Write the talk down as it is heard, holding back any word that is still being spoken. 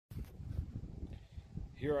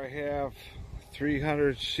Here I have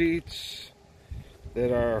 300 sheets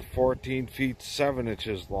that are 14 feet 7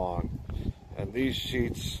 inches long, and these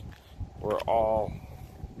sheets were all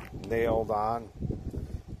nailed on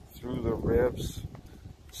through the ribs.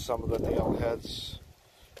 Some of the nail heads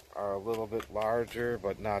are a little bit larger,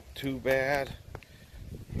 but not too bad.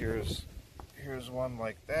 Here's one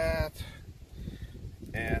like that,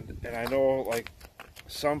 and I know, like,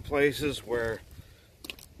 some places where,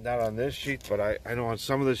 not on this sheet, but I know on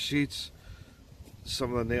some of the sheets,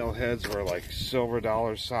 some of the nail heads were like silver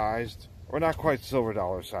dollar sized, or not quite silver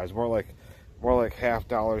dollar size, more like half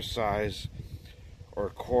dollar size or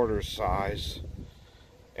quarter size,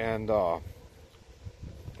 and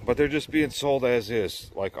but they're just being sold as is,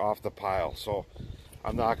 like off the pile. So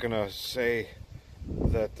I'm not gonna say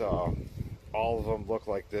that all of them look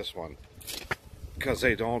like this one, because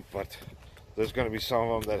they don't, but there's gonna be some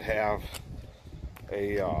of them that have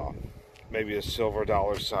a maybe a silver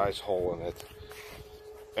dollar size hole in it.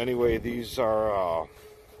 Anyway, these are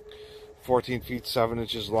 14 feet 7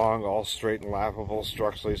 inches long, all straight and lappable,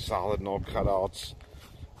 structurally solid, no cutouts,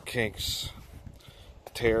 kinks,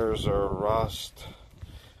 tears, or rust,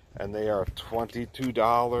 and they are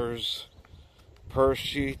 $22 per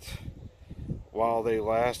sheet while they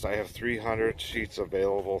last. I have 300 sheets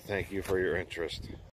available. Thank you for your interest.